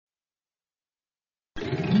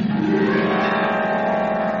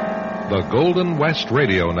The Golden West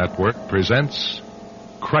Radio Network presents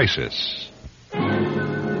Crisis.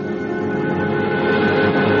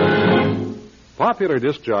 Popular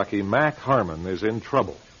disc jockey Mac Harmon is in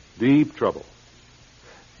trouble. Deep trouble.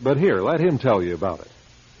 But here, let him tell you about it.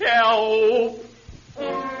 Help!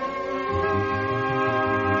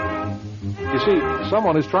 You see,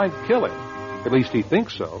 someone is trying to kill him. At least he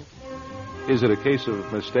thinks so. Is it a case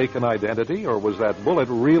of mistaken identity, or was that bullet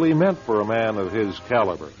really meant for a man of his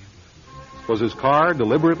caliber? Was his car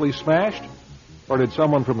deliberately smashed? Or did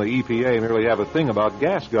someone from the EPA merely have a thing about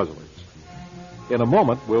gas guzzlers? In a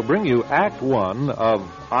moment, we'll bring you Act One of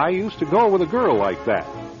I Used to Go with a Girl Like That,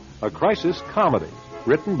 a crisis comedy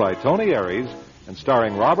written by Tony Aries and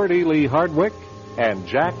starring Robert E. Lee Hardwick and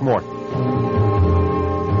Jack Morton.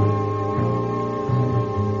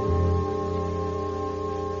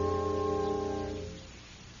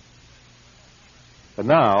 And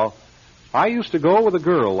now, I used to go with a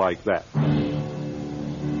girl like that.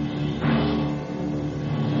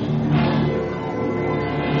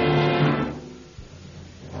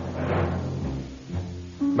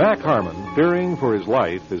 Mac Harmon, fearing for his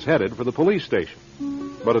life, is headed for the police station.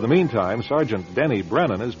 But in the meantime, Sergeant Denny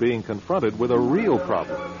Brennan is being confronted with a real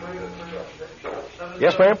problem.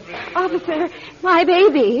 Yes, ma'am? Officer, my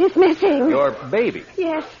baby is missing. Your baby?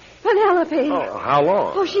 Yes, Penelope. Oh, how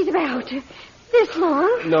long? Oh, she's about this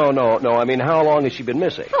long. No. I mean, how long has she been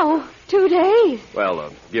missing? Oh, 2 days.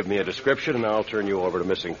 Well, give me a description, and I'll turn you over to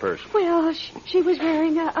missing person. Well, she was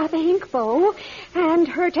wearing a pink bow, and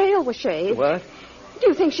her tail was shaved. What? Do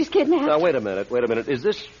you think she's kidnapped? Now, wait a minute. Is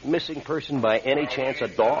this missing person by any chance a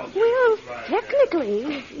dog? Well,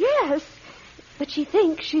 technically, yes. But she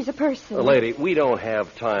thinks she's a person. Lady, we don't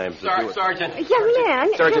have time to do it. Sergeant. Young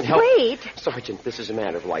man, Sergeant, just help. wait. Sergeant, this is a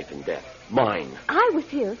matter of life and death. Mine. I was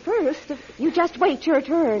here first. You just wait your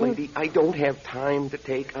turn. Lady, I don't have time to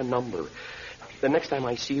take a number. The next time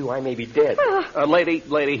I see you, I may be dead. Lady,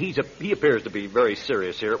 he appears to be very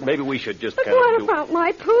serious here. Maybe we should just But kind what of do... about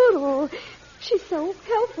my poodle? She's so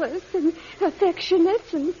helpless and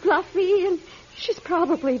affectionate and fluffy, and she's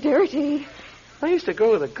probably dirty. I used to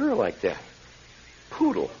go with a girl like that.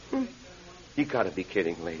 Poodle. You gotta be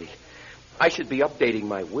kidding, lady. I should be updating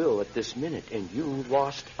my will at this minute, and you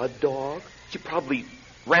lost a dog? She probably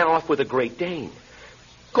ran off with a Great Dane.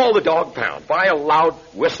 Call the dog pound. Buy a loud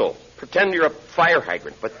whistle. Pretend you're a fire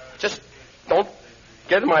hydrant, but just don't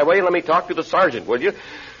get in my way. Let me talk to the sergeant, will you?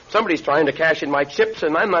 Somebody's trying to cash in my chips,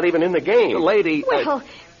 and I'm not even in the game. Lady... Well,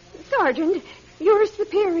 Sergeant, your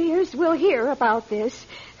superiors will hear about this.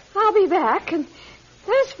 I'll be back, and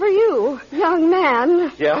as for you, young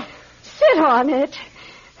man... Yeah? Sit on it.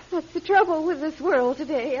 That's the trouble with this world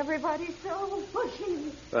today. Everybody's so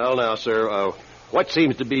pushy. Well, now, sir, what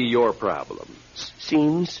seems to be your problem?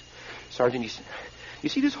 Seems? Sergeant, you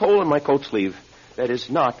see this hole in my coat sleeve? That is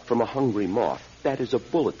not from a hungry moth. That is a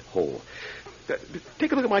bullet hole.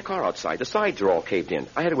 Take a look at my car outside. The sides are all caved in.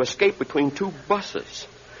 I had to escape between 2 buses.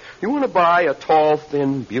 You want to buy a tall,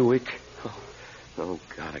 thin Buick? Oh,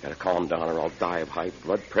 God, I got to calm down or I'll die of high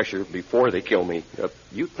blood pressure before they kill me.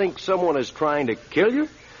 You think someone is trying to kill you?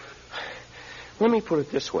 Let me put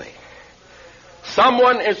it this way.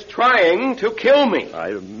 Someone is trying to kill me.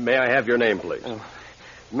 May I have your name, please?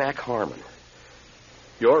 Mac Harmon.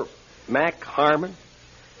 You're Mac Harmon?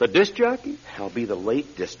 The disc jockey? I'll be the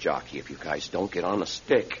late disc jockey if you guys don't get on the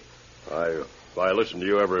stick. I listen to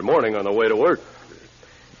you every morning on the way to work.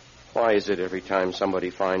 Why is it every time somebody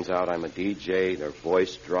finds out I'm a DJ, their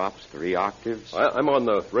voice drops 3 octaves? I'm on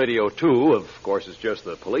the radio, too. Of course, it's just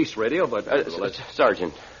the police radio, but...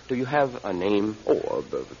 Sergeant, do you have a name? Oh,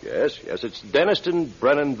 yes. It's Denniston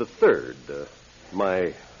Brennan III.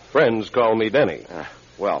 My friends call me Denny.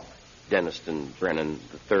 Well, Denniston Brennan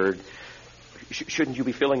III... Shouldn't you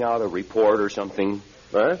be filling out a report or something?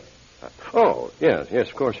 What? Yes,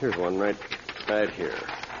 of course. Here's one right here.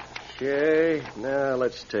 Okay, now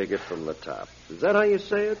let's take it from the top. Is that how you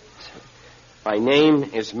say it? My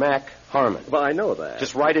name is Mac Harmon. Well, I know that.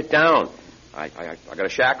 Just write it down. I got a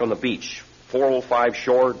shack on the beach, 405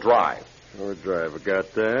 Shore Drive. Shore Drive, I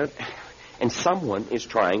got that. And someone is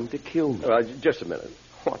trying to kill me. Just a minute.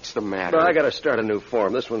 What's the matter? Well, I got to start a new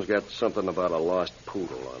form. This one's got something about a lost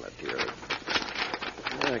poodle on it here.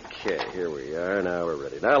 Okay, here we are. Now we're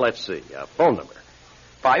ready. Now let's see. Phone number.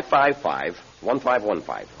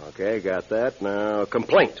 555-1515. Okay, got that. Now,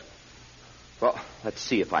 complaint. Well, let's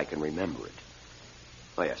see if I can remember it.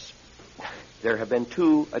 Oh, yes. There have been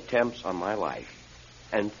 2 attempts on my life,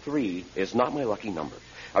 and 3 is not my lucky number.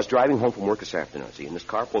 I was driving home from work this afternoon, see, and this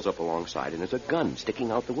car pulls up alongside, and there's a gun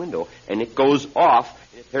sticking out the window, and it goes off.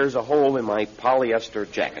 There's a hole in my polyester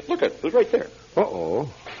jacket. Look at it. It's right there. Uh-oh.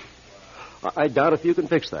 I doubt if you can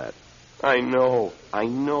fix that. I know.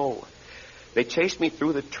 They chased me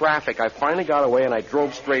through the traffic. I finally got away, and I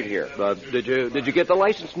drove straight here. Did you get the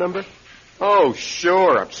license number? Oh,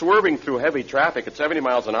 sure. I'm swerving through heavy traffic at 70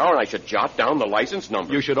 miles an hour, and I should jot down the license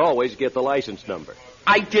number. You should always get the license number.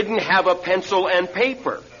 I didn't have a pencil and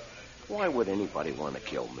paper. Why would anybody want to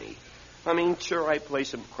kill me? I mean, sure, I play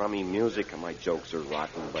some crummy music, and my jokes are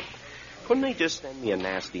rotten, but couldn't they just send me a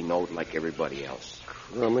nasty note like everybody else?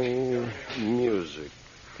 Crummy music.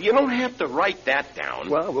 You don't have to write that down.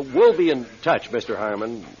 Well, we'll be in touch, Mr.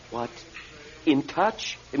 Harmon. What? In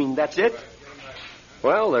touch? I mean, that's it?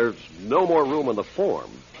 Well, there's no more room on the form.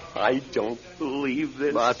 I don't believe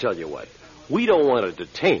this. Well, I'll tell you what. We don't want to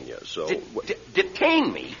detain you, so...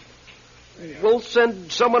 Detain me? We'll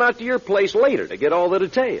send someone out to your place later to get all the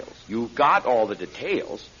details. You got all the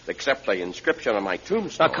details, except the inscription on my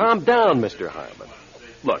tombstone. Now, calm down, Mr. Harmon.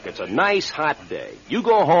 Look, it's a nice, hot day. You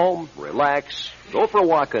go home, relax, go for a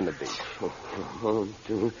walk on the beach.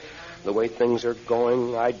 The way things are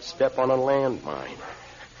going, I'd step on a landmine.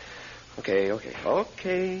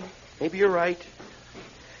 Okay. Maybe you're right.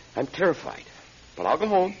 I'm terrified. But I'll go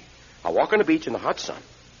home. I'll walk on the beach in the hot sun.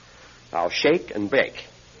 I'll shake and bake.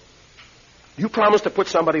 You promise to put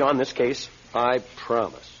somebody on this case? I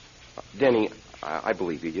promise. Denny, I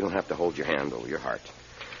believe you. You don't have to hold your hand over your heart.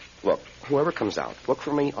 Look, whoever comes out, look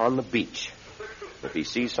for me on the beach. If he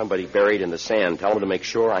sees somebody buried in the sand, tell him to make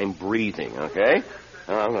sure I'm breathing, okay?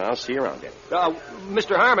 I'll see you around then.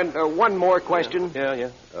 Mr. Harmon, one more question. Yeah.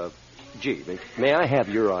 Gee, may I have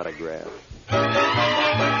your autograph?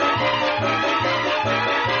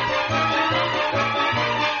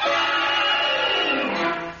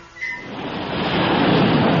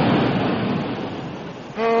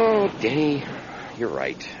 Oh, Denny, you're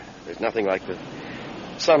right. There's nothing like the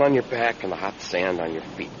sun on your back and the hot sand on your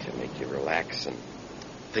feet to make you relax and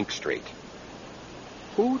think straight.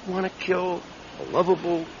 Who'd want to kill a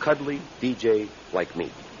lovable, cuddly DJ like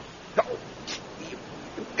me? Oh, you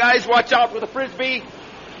guys, watch out for the Frisbee!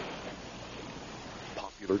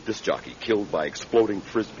 Popular disc jockey killed by exploding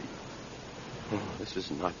Frisbee. Oh, this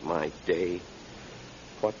is not my day.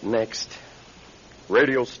 What next?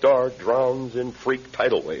 Radio star drowns in freak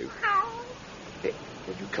tidal wave. Hey,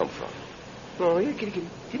 where'd you come from? Oh, here, kitty.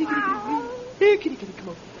 Here, kitty, come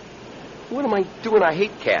on. What am I doing? I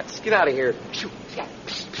hate cats. Get out of here. Shoot. Here,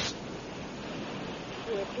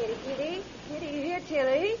 kitty. Kitty, here,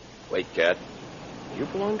 Tilly. Wait, cat. You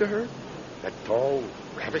belong to her? That tall,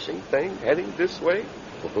 ravishing thing heading this way?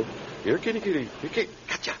 Here, kitty. Here, kitty.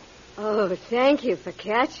 Gotcha. Oh, thank you for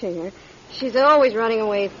catching her. She's always running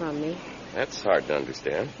away from me. That's hard to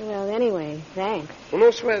understand. Well, anyway, thanks. Well,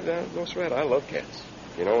 no sweat. I love cats.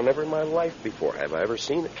 You know, never in my life before have I ever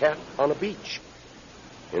seen a cat on a beach.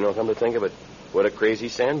 You know, come to think of it, what a crazy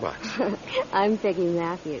sandbox. I'm Peggy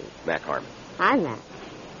Matthews. Mac Harmon. I'm Mac.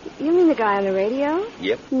 You mean the guy on the radio?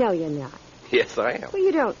 Yep. No, you're not. Yes, I am. Well,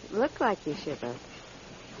 you don't look like you should have.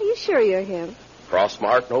 Are you sure you're him? Cross my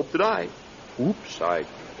heart and hope to die. Oops,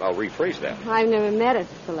 I'll rephrase that. I've never met a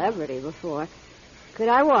celebrity before. Could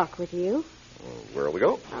I walk with you? Where'll we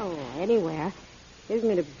go? Oh, anywhere. Isn't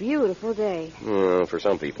it a beautiful day? For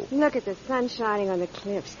some people. Look at the sun shining on the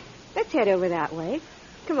cliffs. Let's head over that way.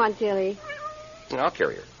 Come on, Tilly. I'll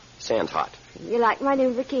carry her. Sand's hot. You like my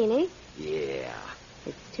new bikini? Yeah.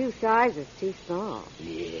 It's 2 sizes too small.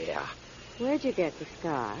 Yeah. Where'd you get the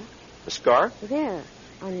scar? The scar? There,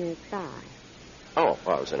 on your thigh. Oh, it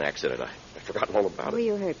was an accident. I'd forgotten all about Were it.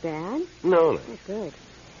 you hurt bad? No. Oh, good.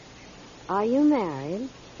 Are you married?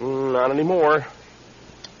 Not anymore.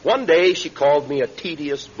 One day she called me a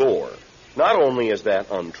tedious bore. Not only is that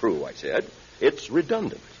untrue, I said, it's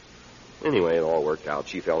redundant. Anyway, it all worked out.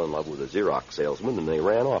 She fell in love with a Xerox salesman, and they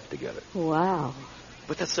ran off together. Wow.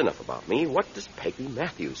 But that's enough about me. What does Peggy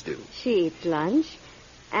Matthews do? She eats lunch,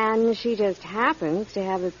 and she just happens to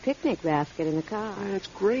have a picnic basket in the car. That's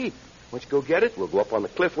great. Why don't you go get it? We'll go up on the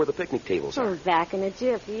cliff where the picnic tables are. Oh, back in a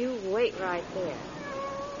jiff. You wait right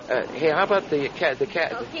there. Hey, how about the cat? Oh,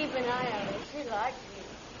 keep an eye on her. She likes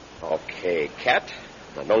you. Okay, cat.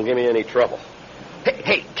 Now, don't give me any trouble.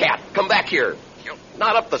 Hey, cat, come back here. You're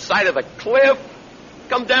not up the side of the cliff.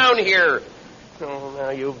 Come down here. Oh, now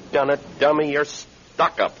you've done it, dummy. You're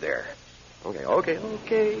stuck up there.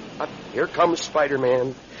 Okay. Here comes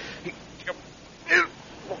Spider-Man.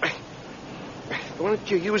 Why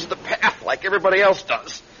don't you use the path like everybody else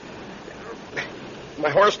does? My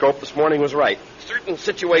horoscope this morning was right. Certain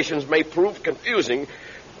situations may prove confusing,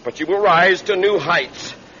 but you will rise to new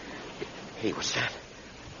heights. Hey, what's that?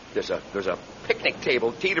 There's a picnic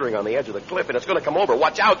table teetering on the edge of the cliff, and it's going to come over.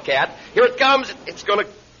 Watch out, cat. Here it comes. It's going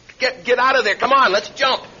to get out of there. Come on, let's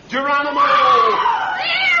jump. Geronimo!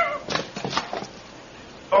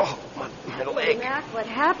 Oh, my leg. Mac, what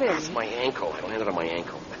happened? It's my ankle. I landed on my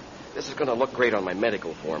ankle. This is going to look great on my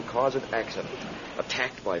medical form. Cause of accident.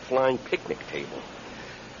 Attacked by flying picnic table.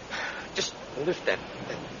 Just lift that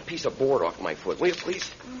piece of board off my foot, will you,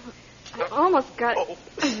 please? I almost got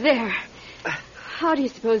there. How do you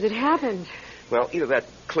suppose it happened? Well, either that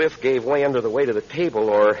cliff gave way under the weight of the table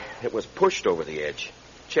or it was pushed over the edge.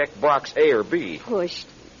 Check box A or B. Pushed?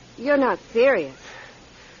 You're not serious.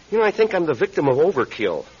 You know, I think I'm the victim of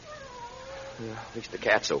overkill. Well, at least the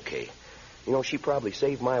cat's okay. You know, she probably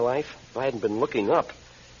saved my life if I hadn't been looking up.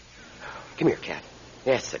 Come here, cat.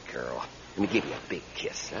 That's it, girl. Let me give you a big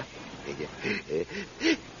kiss, huh?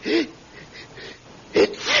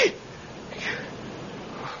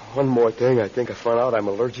 One more thing. I think I found out I'm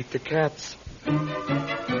allergic to cats.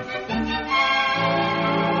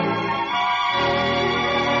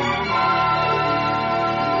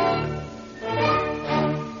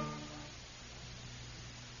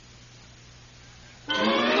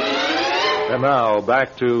 And now,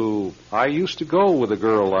 back to, I used to go with a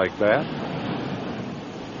girl like that.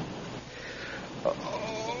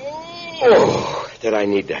 Oh, did I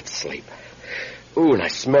need that sleep. Ooh, and I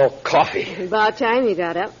smell coffee. About time you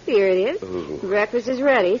got up. Here it is. Ooh. Breakfast is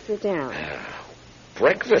ready. Sit down.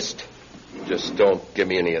 Breakfast? Just don't give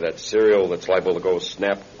me any of that cereal that's liable to go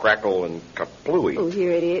snap, crackle, and kaplooey. Oh,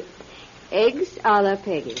 here it is. Eggs a la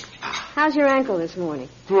Peggy. How's your ankle this morning?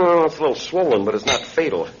 Oh, it's a little swollen, but it's not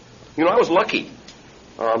fatal. You know, I was lucky.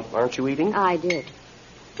 Aren't you eating? I did.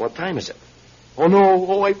 What time is it? Oh, no.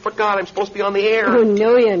 Oh, I forgot. I'm supposed to be on the air. Oh,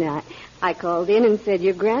 no, you're not. I called in and said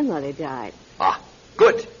your grandmother died. Ah,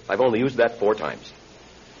 good. I've only used that 4 times.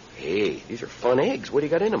 Hey, these are fun eggs. What do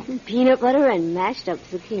you got in them? Peanut butter and mashed up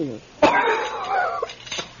zucchini.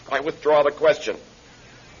 I withdraw the question.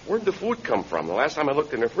 Where'd the food come from? The last time I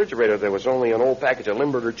looked in the refrigerator, there was only an old package of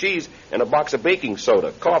Limburger cheese and a box of baking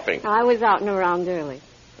soda. Coughing. I was out and around early.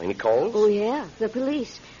 Any calls? Oh, yeah, the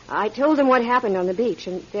police. I told them what happened on the beach,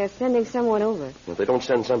 and they're sending someone over. If they don't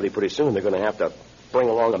send somebody pretty soon, they're going to have to bring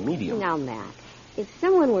along a medium. Now, Mac, if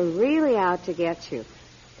someone were really out to get you,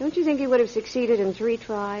 don't you think he would have succeeded in 3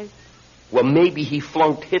 tries? Well, maybe he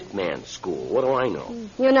flunked hitman school. What do I know?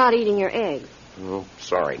 You're not eating your eggs. Oh,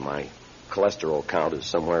 sorry, my cholesterol count is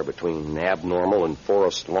somewhere between abnormal and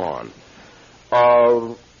forest lawn.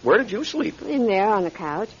 Where did you sleep? In there on the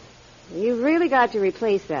couch. You've really got to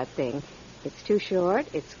replace that thing. It's too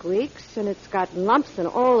short, it squeaks, and it's got lumps in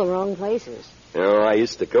all the wrong places. You know, I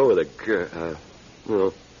used to go with a girl.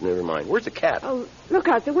 Well, never mind. Where's the cat? Oh, look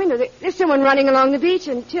out the window. There's someone running along the beach,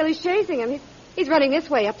 and Tilly's chasing him. He's running this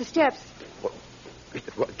way, up the steps.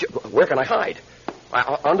 Where can I hide?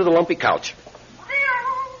 Under the lumpy couch.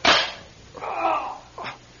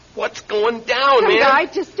 What's going down, Some man? guy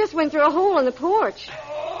just went through a hole in the porch.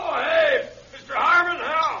 Oh, hey, Mr. Harmon,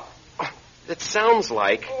 how? It sounds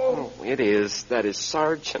like... Oh, it is. That is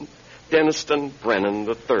Sergeant Denniston Brennan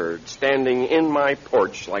III, standing in my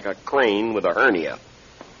porch like a crane with a hernia.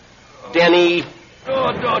 Denny.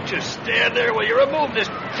 Oh, don't you stand there. Will you remove this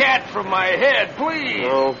cat from my head, please?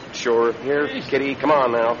 Oh, sure. Here, kitty, come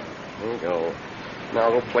on now. There you go. Now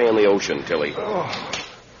go play in the ocean, Tilly. Oh.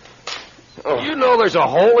 Oh. You know there's a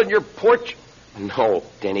hole in your porch? No,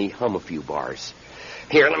 Denny, hum a few bars.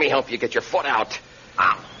 Here, let me help you get your foot out.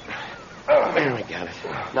 Ah. There, I got it.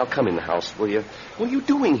 Now come in the house, will you? What are you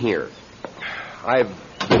doing here? I've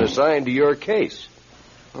been assigned to your case.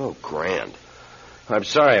 Oh, grand. I'm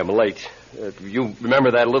sorry I'm late. You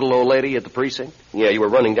remember that little old lady at the precinct? Yeah, you were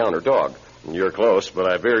running down her dog. You're close, but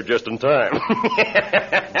I veered just in time.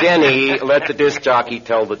 Denny, let the disc jockey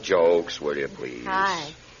tell the jokes, will you, please? Hi.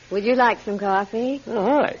 Would you like some coffee? Oh,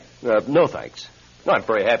 hi. No, thanks. No, I'm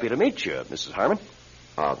very happy to meet you, Mrs. Harmon.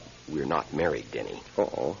 We're not married, Denny.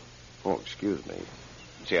 Uh-oh. Oh, excuse me.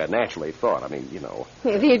 See, I naturally thought, you know.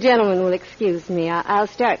 If you gentlemen will excuse me, I'll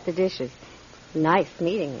start the dishes. Nice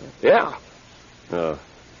meeting you. Yeah.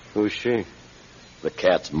 Who's she? The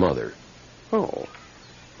cat's mother. Oh.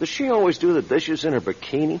 Does she always do the dishes in her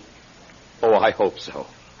bikini? Oh, I hope so.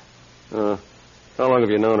 How long have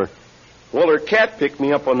you known her? Well, her cat picked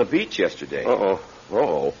me up on the beach yesterday.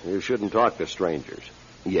 Uh-oh. You shouldn't talk to strangers.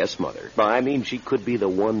 Yes, Mother. But I mean, she could be the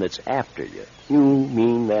one that's after you. You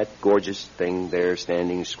mean that gorgeous thing there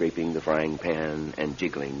standing, scraping the frying pan and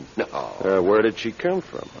jiggling? No. Where did she come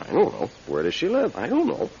from? I don't know. Where does she live? I don't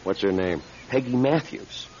know. What's her name? Peggy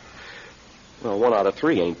Matthews. Well, 1 out of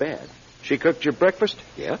 3 ain't bad. She cooked your breakfast?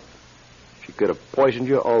 Yeah? She could have poisoned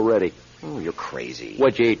you already. Oh, you're crazy.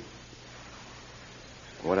 What'd you eat?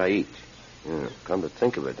 What'd I eat? Come to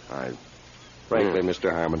think of it, frankly, Hmm.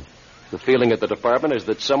 Mr. Harmon, The feeling at the department is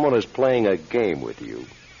that someone is playing a game with you.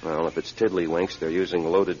 Well, if it's tiddlywinks, they're using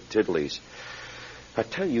loaded tiddlies. I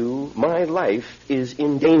tell you, my life is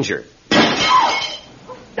in danger.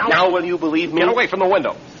 Now will you believe me? Get away from the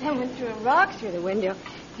window. Someone threw a rock through the window.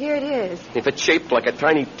 Here it is. If it's shaped like a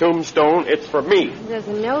tiny tombstone, it's for me. There's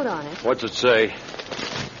a note on it. What's it say?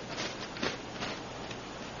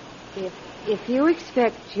 If you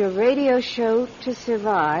expect your radio show to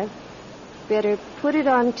survive, better put it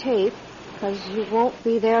on tape, because you won't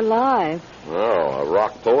be there live. Oh, a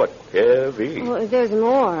rock poet. Heavy. Oh, there's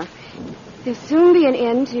more. There'll soon be an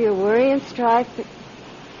end to your worry and strife, but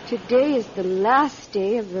today is the last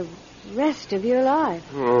day of the rest of your life.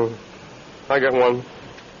 Oh, I got one.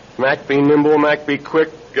 Mac, be nimble. Mac, be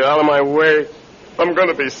quick. Get out of my way. I'm going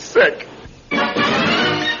to be sick.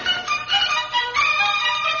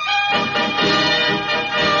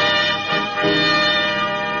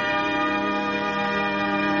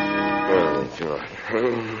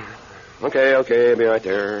 Okay, be right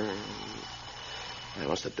there. I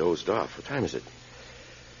must have dozed off. What time is it?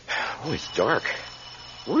 Oh, it's dark.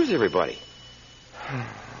 Where's everybody?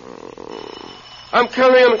 I'm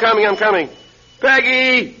coming.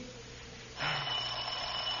 Peggy!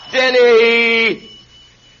 Denny!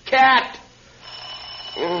 Cat!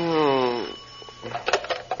 Hello.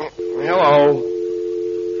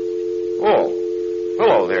 Oh,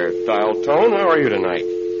 hello there, dial tone. How are you tonight?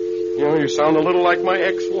 You know, you sound a little like my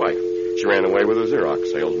ex-wife. She ran away with a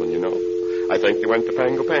Xerox salesman, you know. I think they went to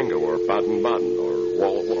Pango Pango or Baden-Baden or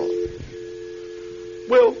Walla Walla.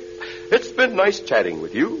 Well, it's been nice chatting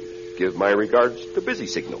with you. Give my regards to Busy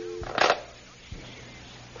Signal.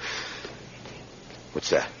 What's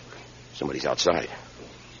that? Somebody's outside.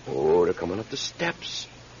 Oh, they're coming up the steps.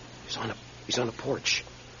 He's on a porch.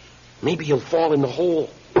 Maybe he'll fall in the hole.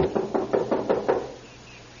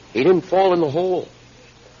 He didn't fall in the hole.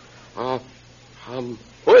 Who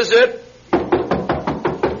is it?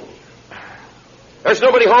 There's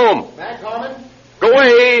nobody home. Mac Harmon? Go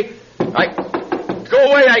away. Go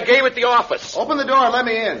away. I gave it the office. Open the door and let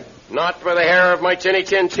me in. Not for the hair of my chinny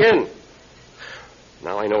chin chin.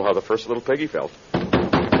 Now I know how the first little piggy felt. Will you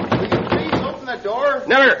please open the door?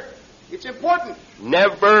 Never. It's important.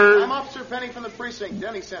 Never. I'm Officer Penny from the precinct.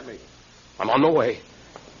 Denny sent me. I'm on the way.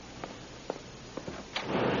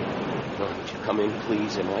 Would you come in,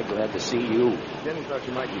 please? Am I glad to see you? Denny thought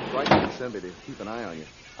you might be frightened and sent me to keep an eye on you.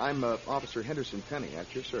 I'm Officer Henderson Penny,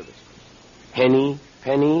 at your service. Penny,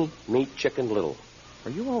 meet Chicken Little. Are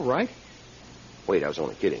you all right? Wait, I was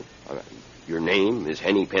only kidding. Your name is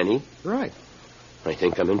Henny Penny? Right. I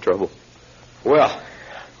think I'm in trouble. Well,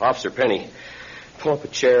 Officer Penny, pull up a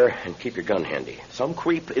chair and keep your gun handy. Some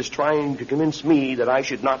creep is trying to convince me that I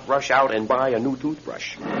should not rush out and buy a new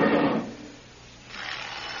toothbrush.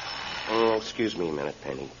 Oh, excuse me a minute,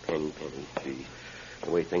 Penny. The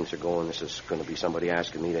way things are going, this is going to be somebody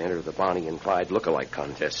asking me to enter the Bonnie and Clyde look-alike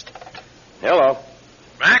contest. Hello.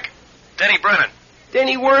 Mac? Denny Brennan.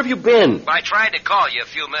 Denny, where have you been? I tried to call you a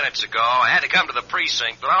few minutes ago. I had to come to the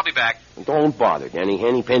precinct, but I'll be back. Don't bother, Denny.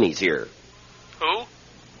 Henny Penny's here. Who?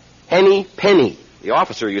 Henny Penny, the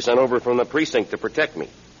officer you sent over from the precinct to protect me.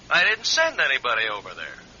 I didn't send anybody over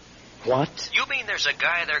there. What? You mean there's a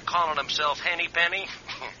guy there calling himself Henny Penny?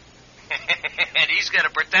 And he's going to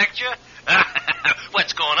protect you?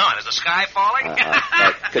 What's going on? Is the sky falling?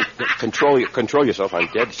 Control yourself. I'm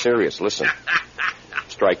dead serious. Listen.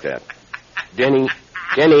 Strike that. Denny,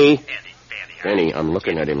 I'm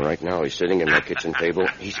looking at him right now. He's sitting at my kitchen table.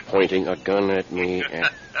 He's pointing a gun at me.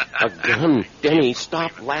 A gun? Denny,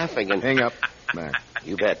 stop laughing and... Hang up, Mac.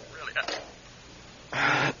 You bet.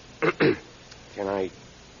 Can I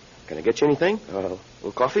get you anything? A little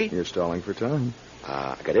coffee? You're stalling for time.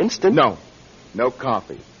 I got instant. No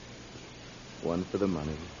coffee. 1 for the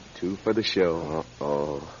money, 2 for the show.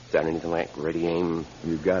 Is that anything like ready, aim?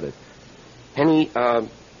 You got it. Henny,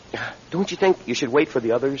 don't you think you should wait for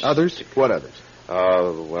the others? Others? What others?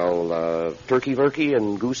 Turkey Verkey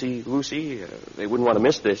and Goosey Lucy. They wouldn't want to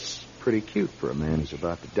miss this. Pretty cute for a man who's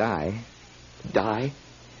about to die. Die?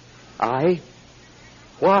 I?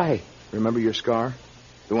 Why? Remember your scar?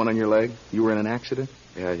 The one on your leg? You were in an accident?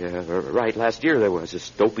 Yeah, right. Last year there was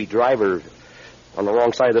this dopey driver on the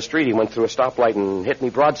wrong side of the street. He went through a stoplight and hit me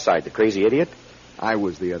broadside, the crazy idiot. I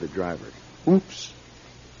was the other driver. Oops.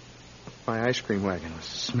 My ice cream wagon was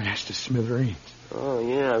smashed to smithereens. Oh,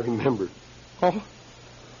 yeah, I remember.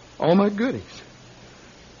 All my goodies.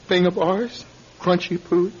 Finger bars, crunchy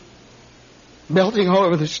food, melting all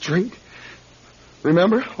over the street.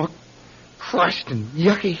 Remember? All crushed and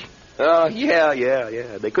yucky. Oh,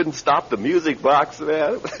 yeah. They couldn't stop the music box,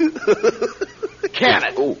 man. Can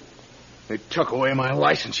it? Oh. They took away my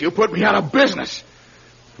license. You put me out of business.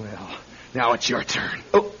 Well, now it's your turn.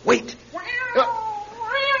 Oh, wait.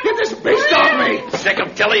 Get this beast off me! Sick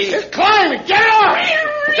of Tilly. It's climbing! Get off!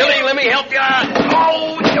 Tilly, let me help you.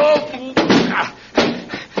 Oh, no.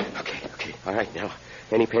 Okay. All right, now,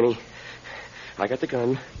 Henny Penny, I got the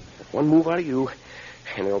gun. One move out of you,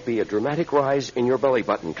 and there'll be a dramatic rise in your belly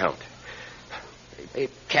button count. Hey,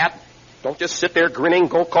 Cat, don't just sit there grinning.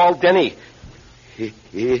 Go call Denny.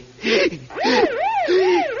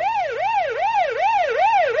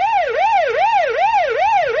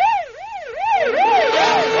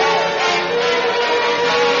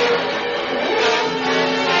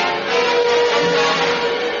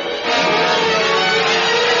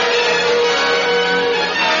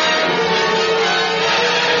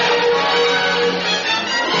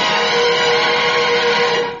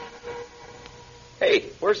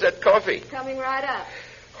 Where's that coffee? Coming right up.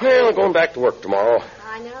 Well, I'm going back to work tomorrow.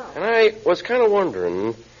 I know. And I was kind of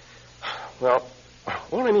wondering, well,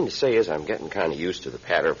 what I mean to say is I'm getting kind of used to the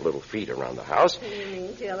patter of little feet around the house. You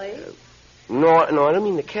mean Tilly? No, I don't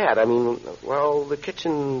mean the cat. I mean, well, the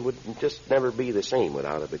kitchen would just never be the same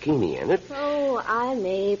without a bikini in it. Oh, I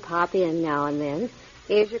may pop in now and then.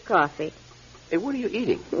 Here's your coffee. Hey, what are you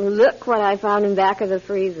eating? Look what I found in back of the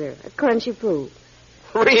freezer. A crunchy poo.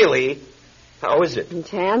 Really? How is it?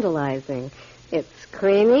 Tantalizing. It's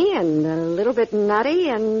creamy and a little bit nutty,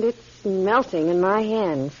 and it's melting in my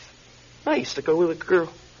hands. Nice to go with a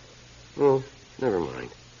girl. Oh, never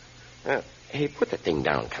mind. Hey, put that thing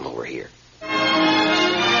down. Come over here.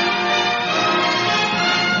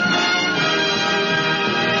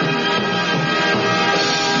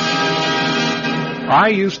 I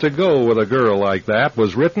Used to Go with a Girl Like That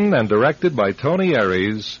was written and directed by Tony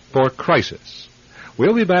Aries for Crisis.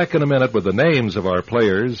 We'll be back in a minute with the names of our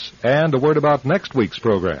players and a word about next week's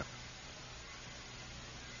program.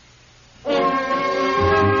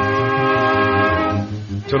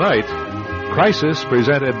 Tonight, Crisis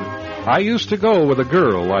presented I Used to Go with a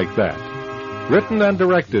Girl Like That. Written and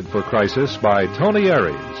directed for Crisis by Tony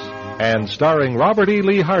Aries. And starring Robert E.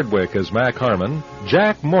 Lee Hardwick as Mac Harmon,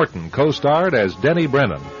 Jack Morton co-starred as Denny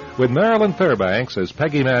Brennan, with Marilyn Fairbanks as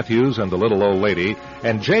Peggy Matthews and the Little Old Lady,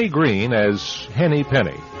 and Jay Green as Henny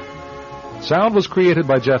Penny. Sound was created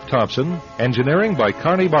by Jeff Thompson, engineering by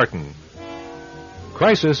Carney Barton.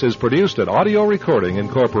 Crisis is produced at Audio Recording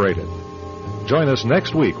Incorporated. Join us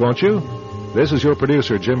next week, won't you? This is your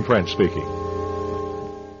producer, Jim French, speaking.